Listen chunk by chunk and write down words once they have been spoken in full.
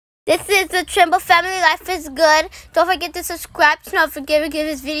This is the Trimble family. Life is good. Don't forget to subscribe. Don't forget to give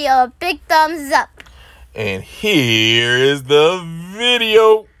this video a big thumbs up. And here is the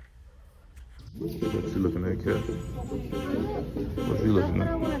video. What you looking at, Kat? What you looking at?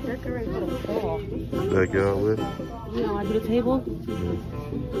 I want to decorate for the fall. Backyard with? You know, I do the table.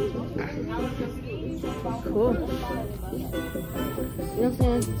 Cool. You know what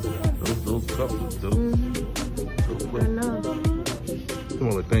I'm saying? Those cups are dope. I know. Come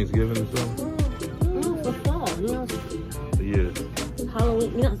on, like Thanksgiving or something? No, for fall, you know. Yeah. Halloween,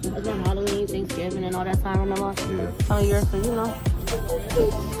 you know, it's around Halloween, Thanksgiving, and all that time, remember? Yeah. Time of year, so you know.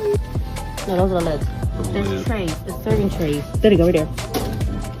 No, those are the legs. There's trays, there's serving trays. There you go, right there.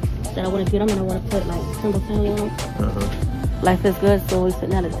 That I want to get them and I want to put like Trimble family on them. Life is good, so we're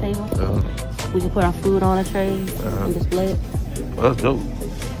sitting at the table. We can put our food on a tray and display it. Well, that's dope.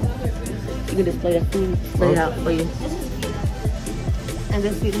 You can display the food, display it out for you. And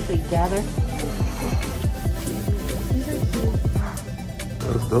then see, they gather.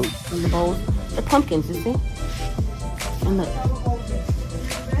 That's dope. In the bowls. The pumpkins, you see? And look.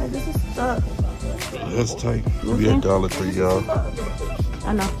 Oh, this is stuff. That's tight. We at Dollar Tree, y'all.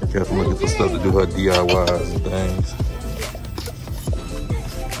 I know. Kat's looking for stuff to do her DIYs and things.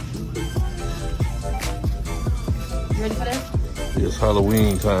 You ready for this? It's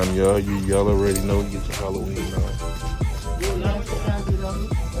Halloween time, y'all. Y'all already know you get your Halloween on.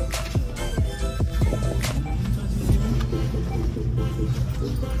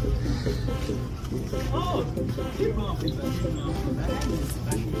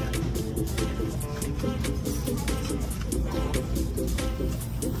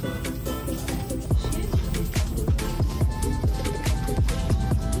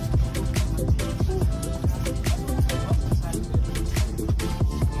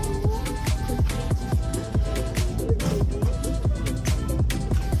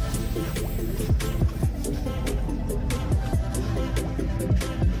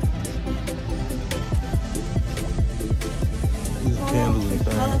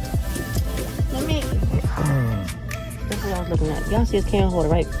 This is what I was looking at. Y'all see his can holder,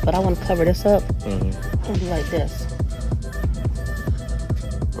 right? But I want to cover this up and do like this.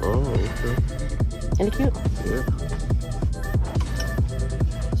 Oh, okay. Isn't it cute? Yeah.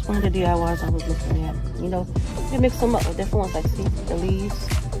 It's one of the DIYs I was looking at. You know, you mix them up with different ones, like see the leaves,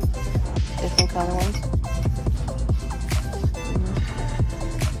 different color ones.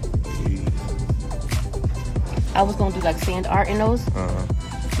 I was gonna do like sand art in those.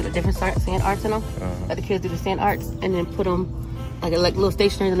 Do the different sand arts in them. Let the kids do the sand arts and then put them like little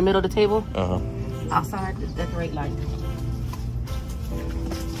stationery in the middle of the table. Outside to decorate like.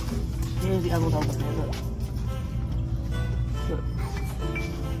 Here's the other ones I was looking at. Look. Look.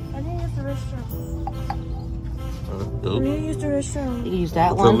 I didn't use the restroom. I Dope. didn't use the restroom. You can use that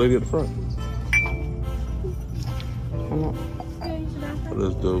Tell one. the lady at the front.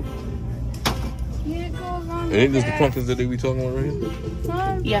 That's dope. Ain't this the pumpkins that they be talking about right here?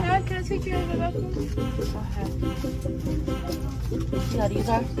 Mom, Yeah. Can I take you to the bathroom? See how these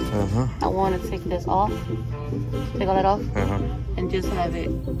are? I want to take this off. Take all that off. And just have it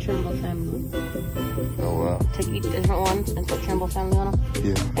Trimble family. Oh, wow. Take each different ones and put Trimble family on them.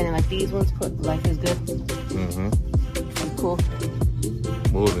 Yeah. And then like these ones, put Life is Good. Cool.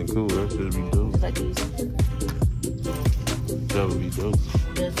 More than cool. That should be dope. Just like these. That would be dope.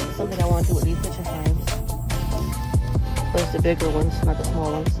 There's something I want to do with these picture frames. But it's the bigger ones, not the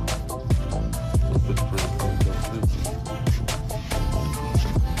small ones.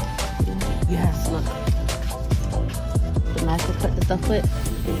 Yes, look. The knife to cut the stuff with.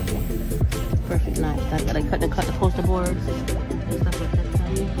 Perfect knife. That I cut the poster boards and stuff like that.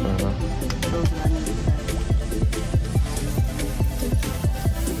 Those are my needs.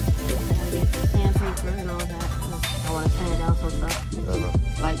 Sandpaper and all that. I want to sand down some stuff.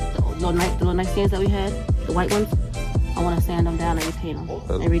 Like the little nightstands that we had, the white ones. I want to sand them down and repaint them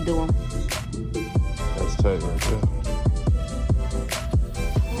and redo them. That's tight right there.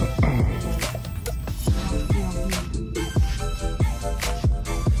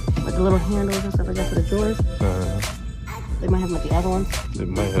 Like the little handles and stuff like that for the drawers. They might have them like the other ones. They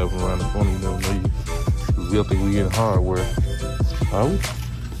might have them around the corner, you never know. Because we don't think we in hardware. Are we?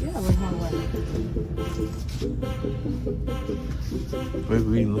 Yeah, we're hardware. Maybe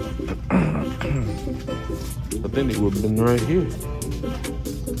we look. I think they would have been right here.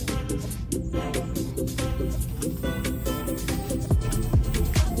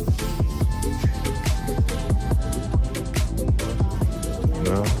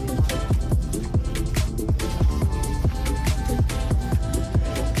 No.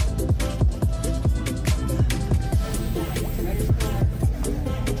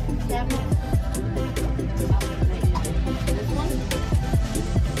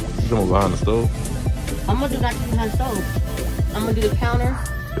 talking about behind the stove? I'm gonna do that behind the stove. I'm gonna do the counter.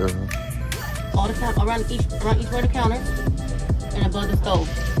 Yeah. All the time around each one of the counters and above the stove.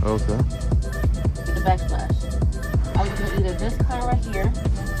 Okay. With the backsplash. I was gonna either this color right here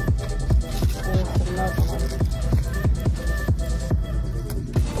or another one.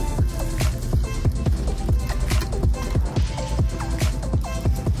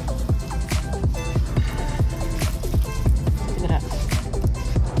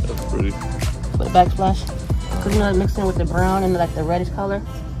 For the backsplash, because you know, mixing with the brown and like the reddish color.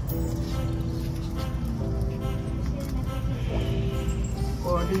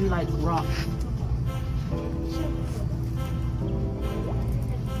 Or do you like rock?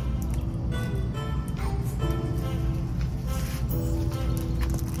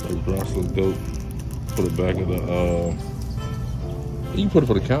 Those rocks look dope. Put it back in the. You can put it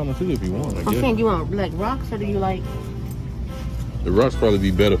for the counter too if you want. I guess. I'm saying, do you want like rocks or do you like? The rocks probably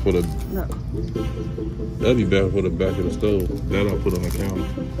be better for the. No. That'd be better for the back of the stove. That I'll put on the counter.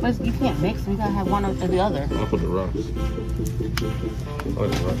 But you can't mix them. You gotta have one or the other. I'll put the rocks. I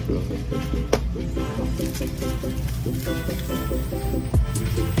like the rocks better.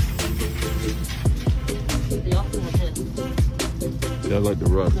 Yeah, I like the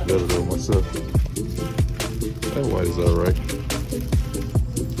rocks better though myself. That white is alright.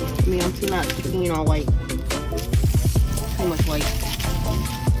 I mean, I'm too not keen on white. Too much white.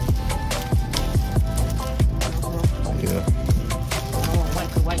 Yeah. I don't want white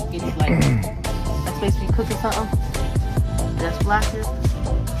because white gets like, that's supposed to be cooking something. And that's splashes.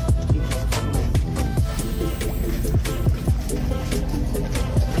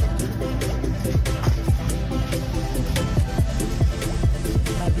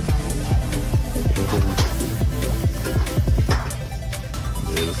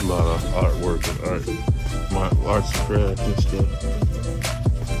 Yeah, there's a lot of artwork and arts and crafts and stuff.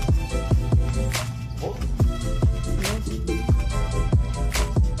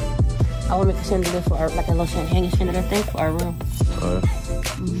 I want to make a chandelier for our, like a little hanging chandelier thing for our room.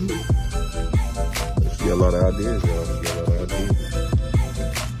 She got a lot of ideas, y'all. She got a lot of ideas.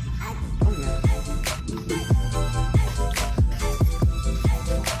 Oh, yeah.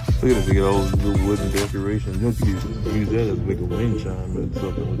 Look at this, they got all those little wooden decorations. You can use that as like a wind chime or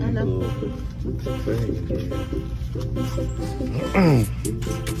something with these little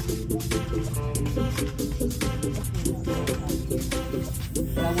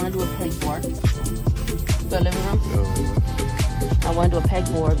But I want to do a pegboard for the living room. Oh, yeah. I want to do a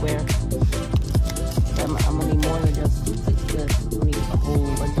pegboard where I'm going to need more than just this. I need a whole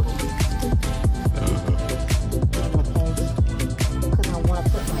bunch of them. Because I want to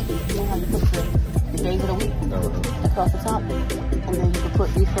put like, you know how you put the days of the week across the top? And then you can put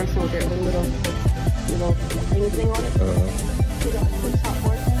these first with their little hanging thing on it. See that little top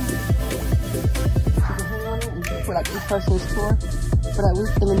board thing? You can hang on it and put like each person's tour for that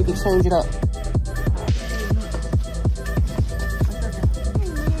week, and then you can change it up.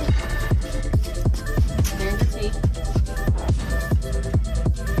 There's the tea.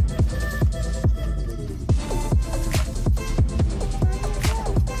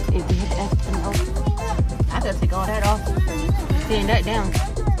 If you hit the F and O, I gotta take all that off, sand that down,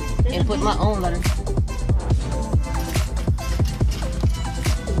 and put my own letters.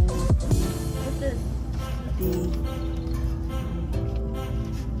 What's this?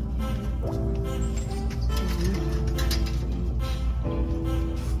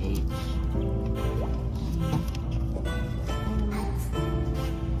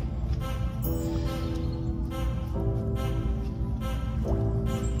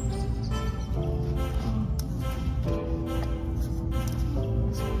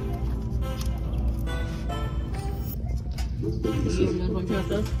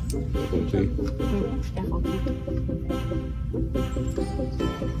 FOT.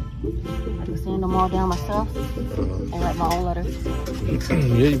 I can sand them all down myself and write my own letters.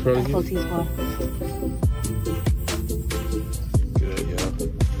 Yeah, you probably can. FOT is fun. Good, yeah.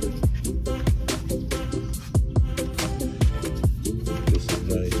 This is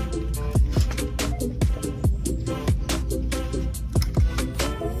nice.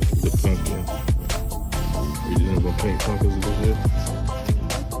 The pumpkin. You didn't go paint pumpkins a little bit?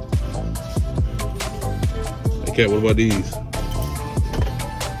 Hey, Kat, what about these?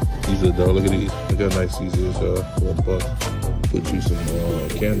 These are, dog, look at these. Look how nice these is, for $1. Put you some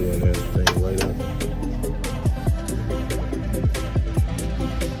candle in that thing right up.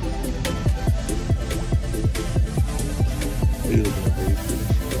 Beautiful, baby.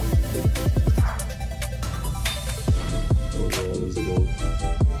 Oh, this is dope.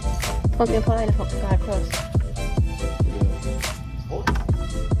 Pumpkin pie and a pie crust.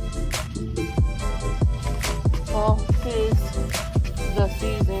 all tis the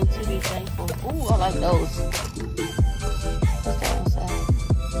season to be thankful. Ooh, I like those. What's that one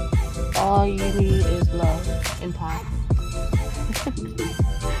say? All you need is love and pie.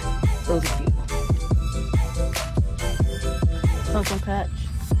 Those are cute. Pumpkin patch,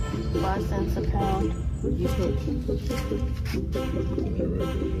 5 cents a pound. You pick.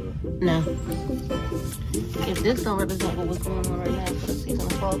 No. If this don't represent what was going on right now for the season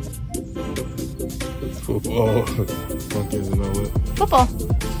of fall. Football. Pumpkins and all that. Football.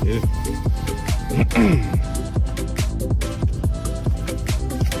 Yeah. I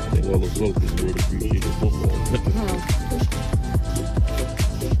think all the folks would appreciate the football.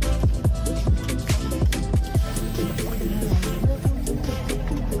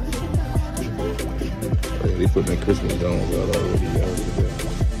 They put their Christmas dogs out already.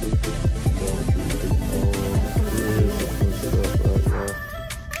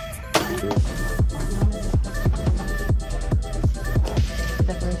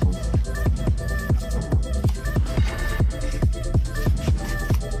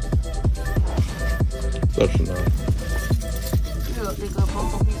 Suction on. They got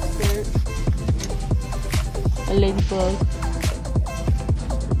bumblebee spirit. A ladybug.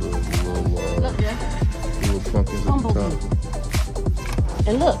 Look, yeah. Pumpkins at the top.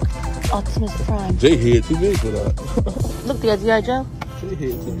 And look, Optimus Prime. Jay head too big for that. Look there, G.I. Joe. Jay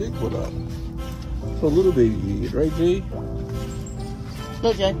head too big for that. So little baby head, right, Jay?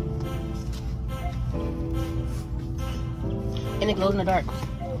 Look, Jay. And it glows in the dark.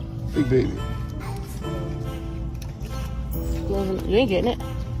 Big baby. Glows in, you ain't getting it.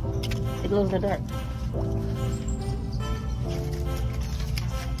 It glows in the dark.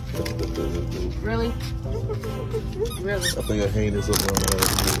 Really? Really? I think I hang this up on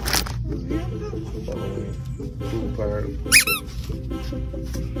the fire.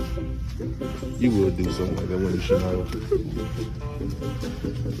 You would do something like that when you should have. Look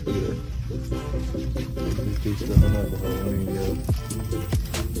at that.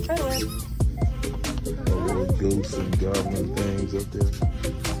 Try to win. Little ghosts and goblin things up there.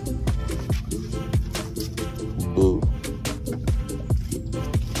 Boo.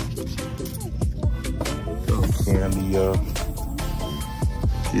 Candy, yeah,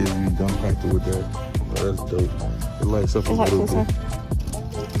 you done packed it with that. Oh, that's dope. It lights up a little bit.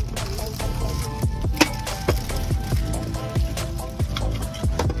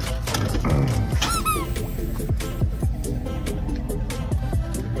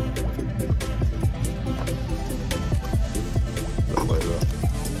 Light up.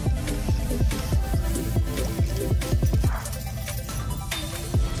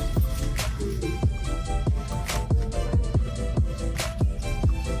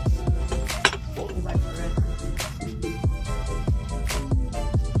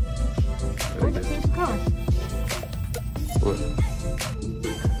 What?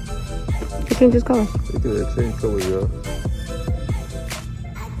 You change his color. Look at that change color, y'all.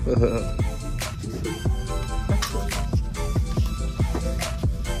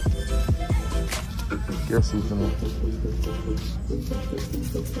 Guess who's gonna...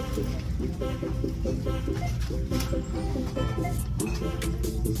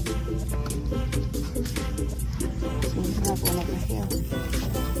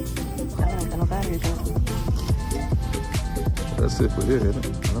 That's it for here, isn't it?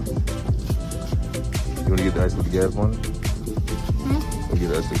 Huh? You want to get the ice with the gas one? You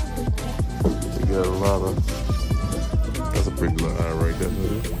get ice with... You get a lava. That's a pretty good eye right there.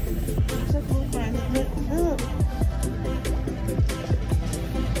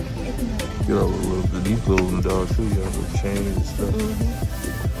 Get all the little, these clothes in the dog too, y'all, the chains and stuff.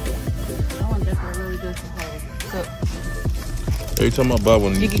 I want definitely really good for her. So, every time I buy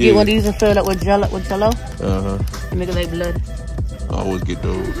one of these, you can get one of these and fill it up with jello. Uh-huh. And make it like blood. I always get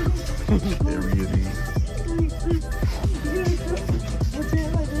those. Every of these.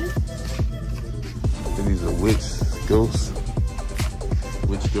 And these are witch ghosts.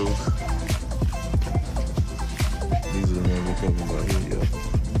 Witch ghosts. These are the ones we're talking about here, yeah.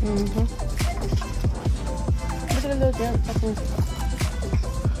 Look at the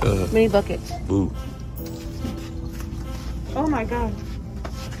little mini buckets. Boo. Oh my god.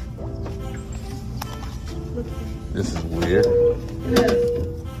 This is weird.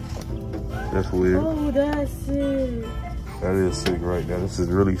 That's weird. Oh, that's sick. That is sick right now. This is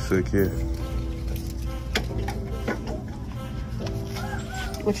really sick here.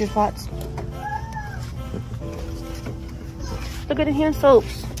 With your pots. Look at the hand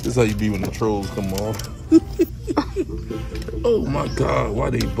soaps. This is how you be when the trolls come off. Oh my God, why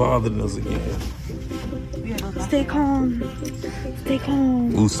they bothering us again? Stay calm. Stay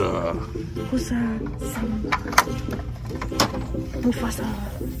calm. Usa. Usa. Mufasa.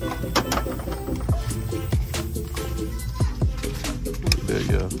 There you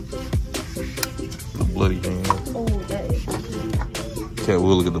go. The bloody hand. Oh, that is. Can't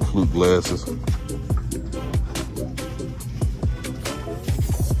look at the flute glasses.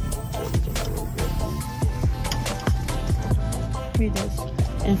 Read this.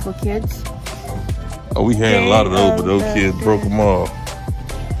 And for kids. Oh, we had a lot of those, but those kids broke them all.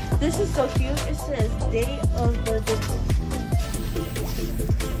 This is so cute. It says Day of the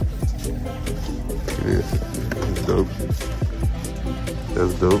It is. It's dope.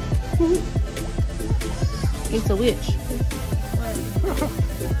 That's dope. It's a witch. Look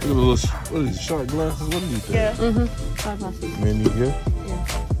at the little, what are these, shot glasses? What are these things? Yeah. Shot glasses. Man, you here? Yeah.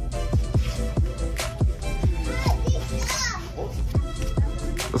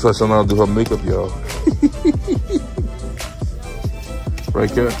 That's how Chanel do her makeup, y'all. Right,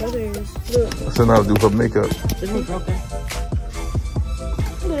 Kat? That's how Chanel do her makeup. This one's broken.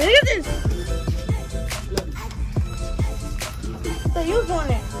 Look at this. So you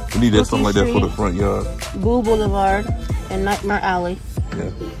doing it? We need that something like that for the front yard. Boo Boulevard and Nightmare Alley.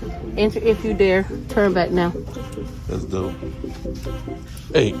 Yeah. Enter if you dare. Turn back now. That's dope.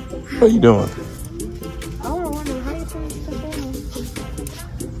 Hey, how you doing? I want to wonder how you turn this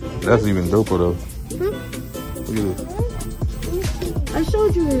on. That's even doper though. Look at this. I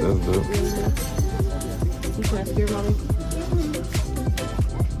showed you it. That's dope. You can ask your mommy.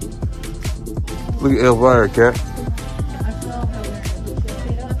 Look at Elvira, Kat.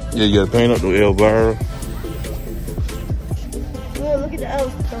 Yeah, you gotta paint up the Elvira. Yeah, look at the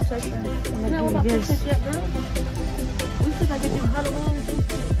elf section. No, we're not finished yet, girl. We still gotta get them Halloween.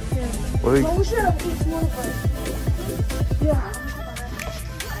 What are you? Well, we should have each one of us. Yeah.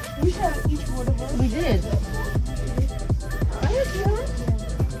 We should have each one of us. We did.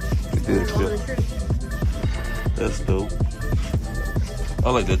 It is, yeah. That's dope. I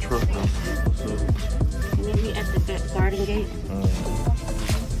like that truck though. Meet me at the garden gate.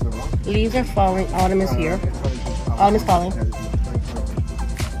 Leaves are falling. Autumn is here. Autumn is falling.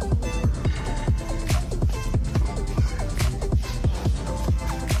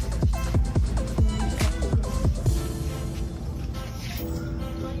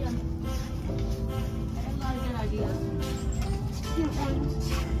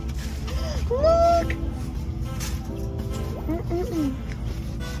 Look!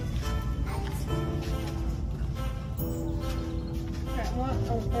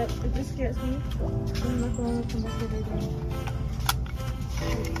 If this scares me, I'm not going to come back here again.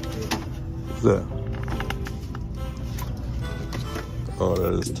 What's that? Oh,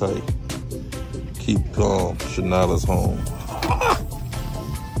 that is tight. Keep calm. Shanala's home.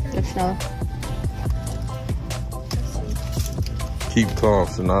 Let's know. Keep calm.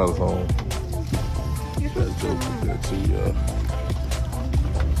 Shanala's home. That's dope up there too, y'all.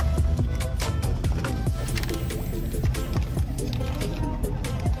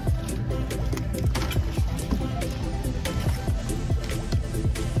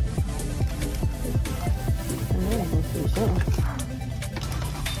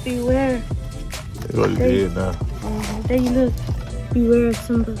 Beware. It's already dead now. There you look. Beware of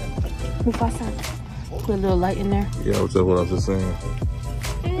Simba. Mufasa. Put a little light in there. Yeah, that's what I was just saying.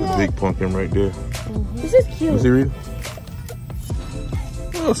 The big pumpkin right there. This is cute. You see, Rita?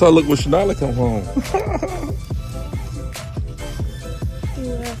 Oh, so I look when Shanala come home.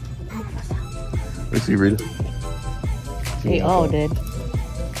 Let me see, Rita. They all did.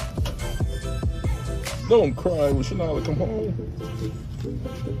 Don't cry when Shanala come home.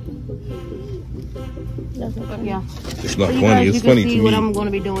 Yeah. It's not So you funny. guys, It's you funny can see to what me. I'm going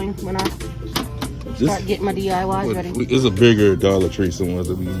to be doing when I start getting my DIYs ready. It's a bigger Dollar Tree somewhere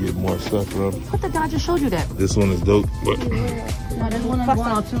that we can get more stuff from. What the God just showed you that? This one is dope, but No, there's one I'm going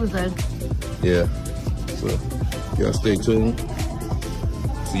on Tuesday. yeah. So y'all stay tuned.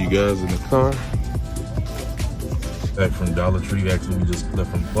 See you guys in the car. Back from Dollar Tree. Actually, we just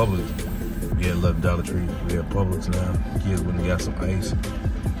left from Publix. We had left Dollar Tree. We have Publix now. Kids went and got some ice.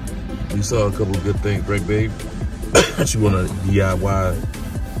 We saw a couple of good things, right, babe? She want to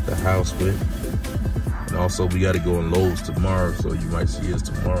DIY the house with. And also, we got to go in Lowe's tomorrow, so you might see us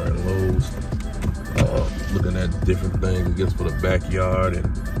tomorrow in Lowe's. Looking at different things, I guess, for the backyard and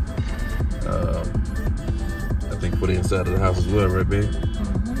I think for the inside of the house as well, right, babe?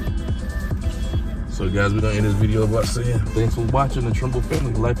 So, guys, we're going to end this video by saying thanks for watching the Trimble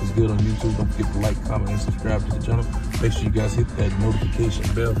Family. Life is Good on YouTube. Don't forget to like, comment, and subscribe to the channel. Make sure you guys hit that notification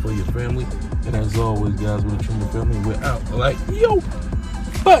bell for your family. And as always, guys, with the Trimble Family, we're out like yo.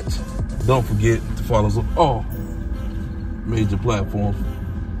 But don't forget to to follow us on all major platforms.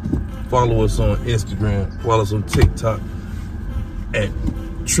 Follow us on Instagram. Follow us on TikTok at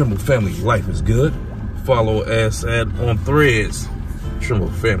Trimble Family Life is Good. Follow us on Threads,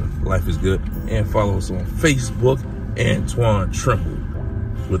 Trimble Family Life is Good. And follow us on Facebook, Antoine Trimble,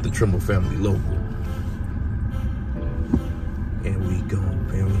 with the Trimble Family logo. And we gone,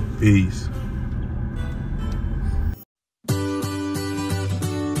 family. Peace.